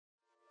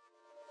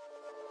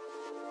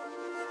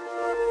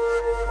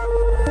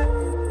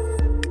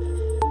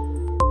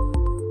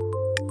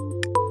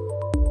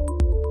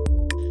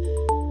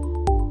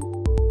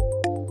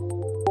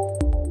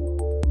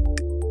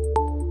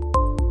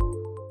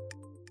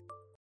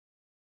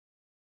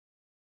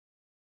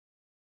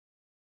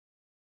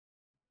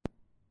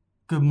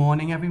Good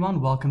morning, everyone.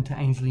 Welcome to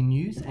Ainsley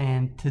News,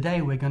 and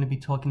today we're going to be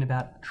talking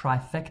about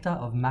Trifecta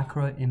of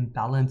Macro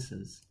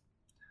Imbalances.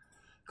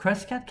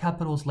 Crescat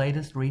Capital's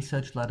latest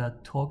research letter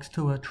talks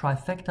to a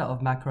trifecta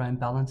of macro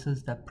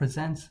imbalances that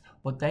presents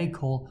what they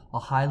call a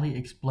highly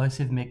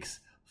explosive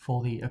mix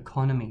for the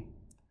economy.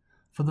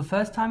 For the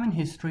first time in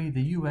history,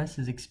 the US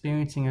is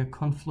experiencing a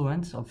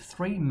confluence of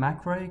three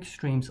macro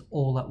extremes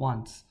all at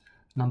once.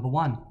 Number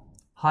one,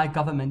 high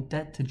government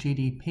debt to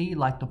GDP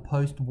like the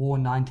post-war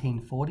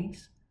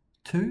 1940s.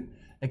 2.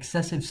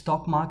 Excessive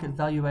stock market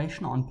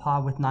valuation on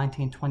par with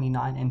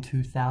 1929 and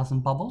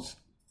 2000 bubbles.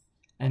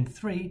 And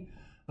 3.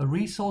 A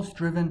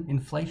resource-driven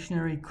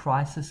inflationary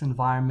crisis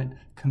environment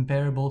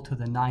comparable to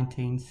the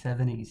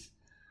 1970s.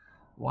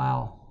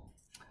 Wow.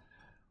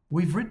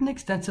 We've written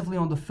extensively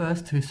on the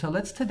first two, so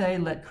let's today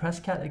let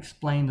Crescat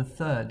explain the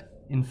third,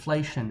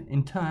 inflation,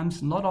 in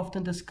terms not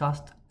often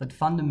discussed but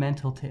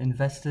fundamental to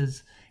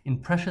investors in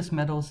precious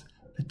metals,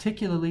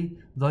 particularly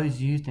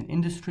those used in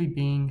industry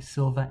being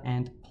silver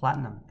and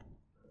platinum.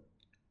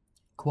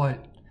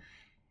 Quote,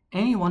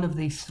 any one of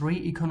these three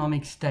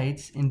economic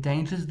states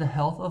endangers the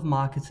health of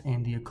markets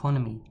and the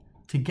economy.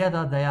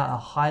 Together they are a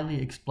highly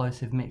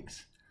explosive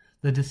mix.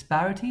 The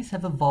disparities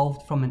have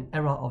evolved from an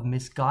era of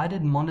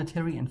misguided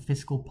monetary and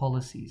fiscal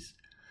policies.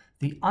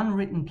 The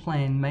unwritten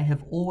plan may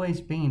have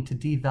always been to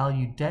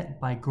devalue debt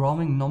by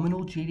growing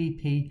nominal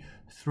GDP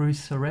through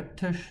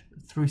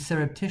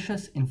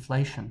surreptitious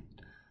inflation.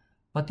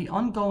 But the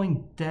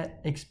ongoing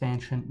debt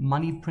expansion,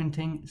 money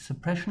printing,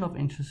 suppression of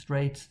interest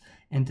rates,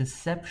 and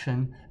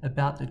deception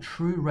about the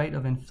true rate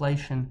of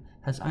inflation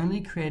has only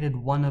created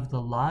one of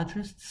the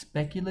largest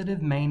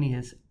speculative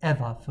manias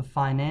ever for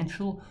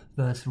financial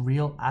versus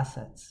real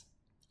assets.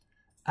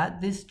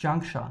 At this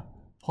juncture,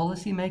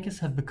 policymakers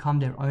have become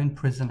their own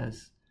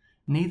prisoners.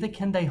 Neither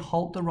can they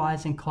halt the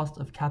rising cost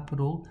of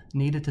capital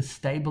needed to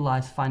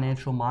stabilize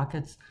financial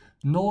markets,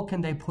 nor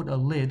can they put a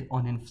lid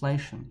on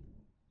inflation.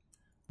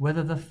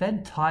 Whether the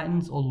Fed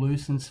tightens or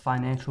loosens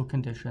financial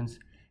conditions,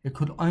 it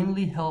could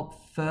only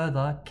help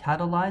further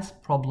catalyze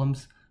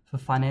problems for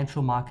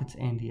financial markets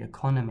and the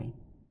economy.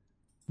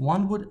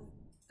 One would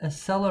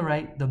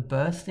accelerate the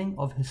bursting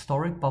of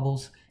historic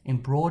bubbles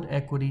in broad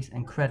equities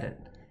and credit,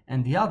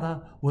 and the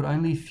other would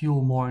only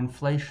fuel more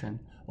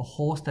inflation, a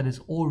horse that is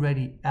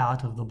already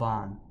out of the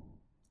barn.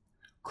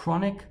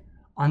 Chronic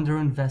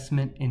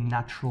underinvestment in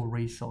natural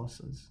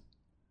resources.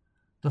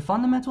 The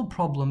fundamental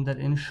problem that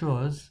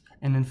ensures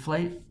an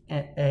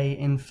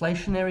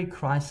inflationary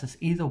crisis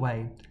either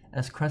way,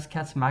 as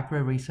Crescat's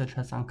macro research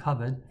has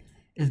uncovered,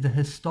 is the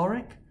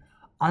historic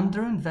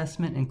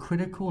underinvestment in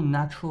critical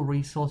natural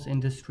resource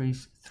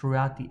industries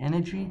throughout the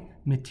energy,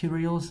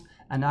 materials,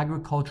 and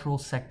agricultural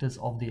sectors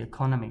of the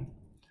economy.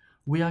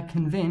 We are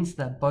convinced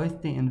that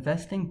both the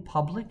investing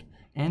public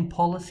and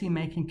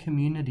policy-making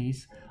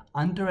communities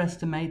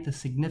underestimate the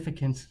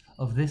significance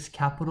of this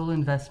capital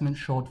investment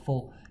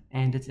shortfall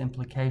and its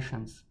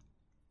implications.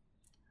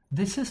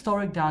 This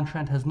historic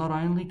downtrend has not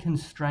only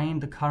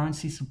constrained the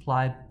currency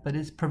supply, but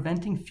is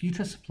preventing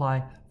future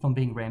supply from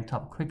being ramped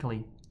up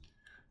quickly.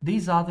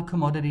 These are the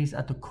commodities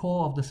at the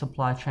core of the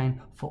supply chain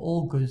for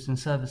all goods and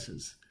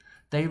services.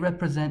 They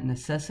represent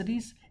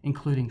necessities,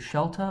 including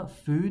shelter,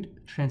 food,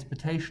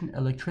 transportation,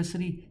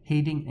 electricity,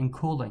 heating, and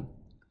cooling.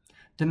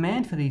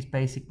 Demand for these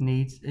basic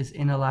needs is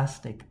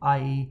inelastic,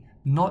 i.e.,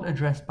 not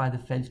addressed by the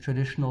Fed's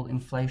traditional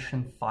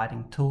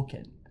inflation-fighting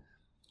toolkit.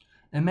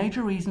 A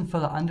major reason for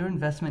the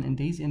underinvestment in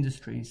these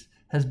industries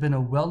has been a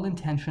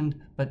well-intentioned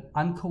but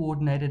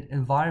uncoordinated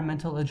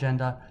environmental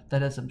agenda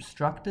that has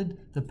obstructed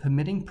the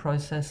permitting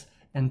process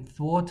and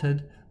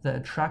thwarted the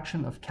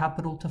attraction of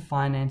capital to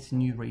finance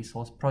new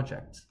resource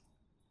projects.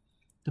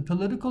 The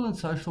political and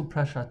social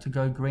pressure to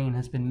go green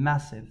has been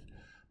massive,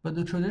 but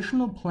the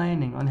traditional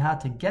planning on how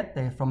to get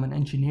there from an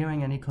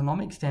engineering and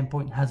economic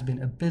standpoint has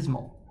been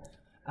abysmal.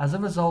 As a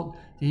result,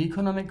 the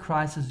economic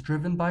crisis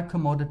driven by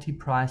commodity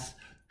price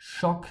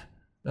shocks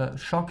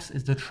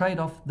is the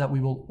trade-off that we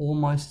will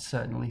almost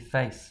certainly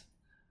face.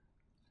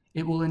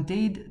 It will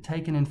indeed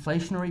take an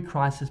inflationary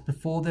crisis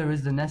before there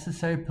is the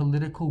necessary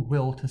political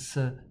will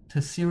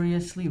to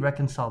seriously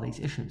reconcile these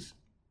issues.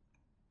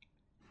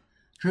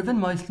 Driven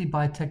mostly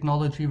by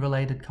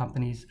technology-related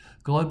companies,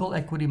 global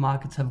equity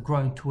markets have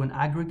grown to an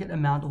aggregate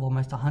amount of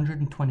almost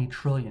 120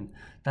 trillion.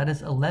 That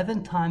is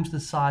 11 times the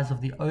size of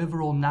the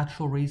overall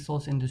natural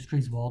resource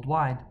industries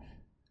worldwide.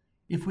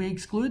 If we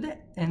exclude the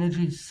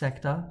energy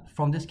sector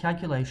from this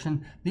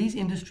calculation, these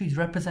industries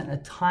represent a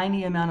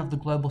tiny amount of the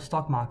global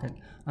stock market,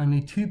 only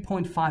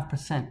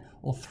 2.5%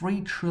 or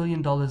 $3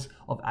 trillion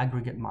of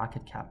aggregate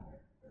market cap.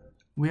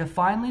 We are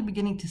finally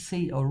beginning to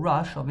see a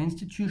rush of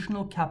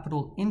institutional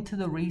capital into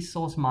the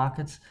resource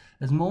markets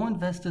as more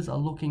investors are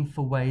looking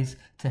for ways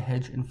to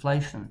hedge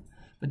inflation.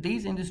 But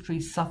these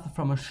industries suffer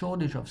from a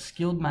shortage of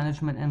skilled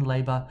management and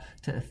labor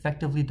to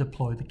effectively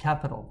deploy the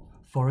capital.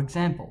 For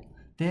example,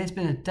 there has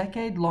been a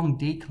decade-long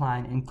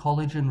decline in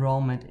college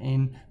enrollment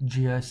in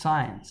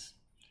geoscience.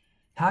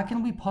 How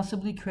can we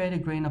possibly create a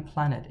greener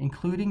planet,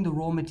 including the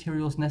raw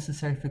materials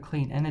necessary for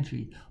clean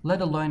energy,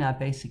 let alone our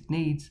basic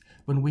needs,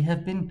 when we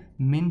have been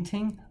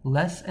minting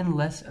less and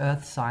less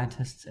Earth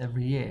scientists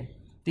every year?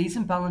 These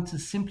imbalances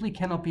simply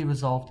cannot be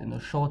resolved in the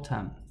short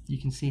term. You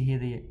can see here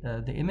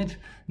the image,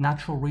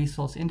 natural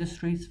resource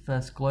industries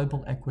versus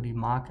global equity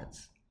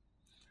markets.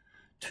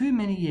 Too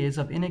many years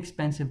of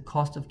inexpensive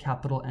cost of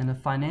capital and a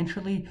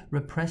financially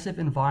repressive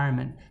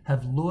environment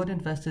have lured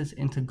investors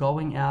into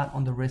going out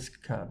on the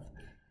risk curve,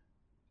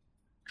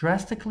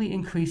 drastically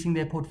increasing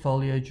their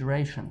portfolio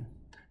duration.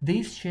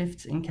 These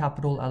shifts in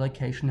capital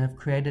allocation have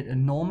created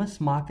enormous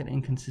market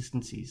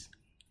inconsistencies.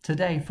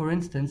 Today, for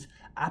instance,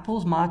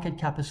 Apple's market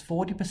cap is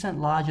 40%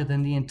 larger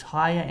than the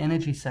entire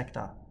energy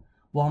sector.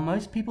 While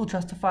most people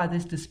justify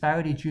this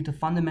disparity due to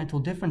fundamental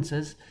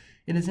differences,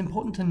 it is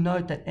important to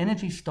note that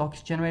energy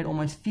stocks generate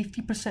almost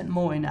 50%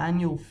 more in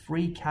annual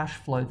free cash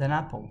flow than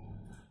Apple.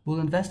 Will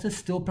investors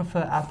still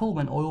prefer Apple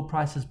when oil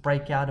prices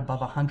break out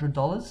above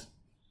 $100?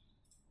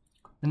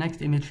 The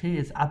next image here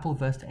is Apple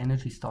versus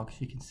energy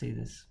stocks. You can see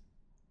this.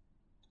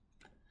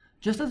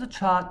 Just as the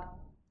chart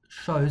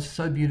shows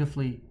so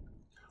beautifully,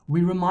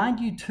 we remind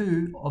you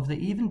too of the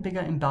even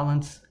bigger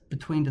imbalance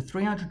between the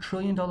 $300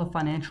 trillion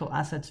financial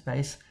asset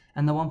space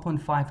and the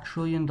 $1.5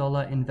 trillion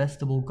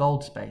investable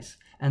gold space,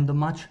 and the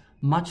much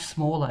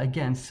smaller,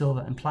 again,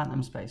 silver and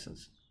platinum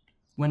spaces.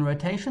 When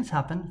rotations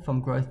happen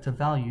from growth to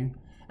value,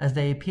 as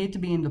they appear to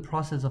be in the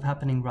process of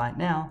happening right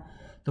now,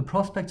 the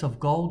prospects of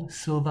gold,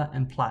 silver,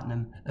 and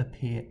platinum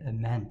appear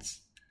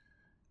immense.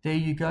 There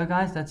you go,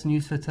 guys. That's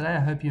news for today.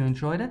 I hope you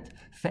enjoyed it.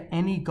 For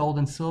any gold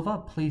and silver,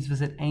 please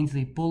visit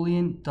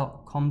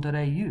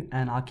ainsleyBullion.com.au,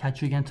 and I'll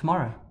catch you again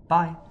tomorrow.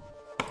 Bye.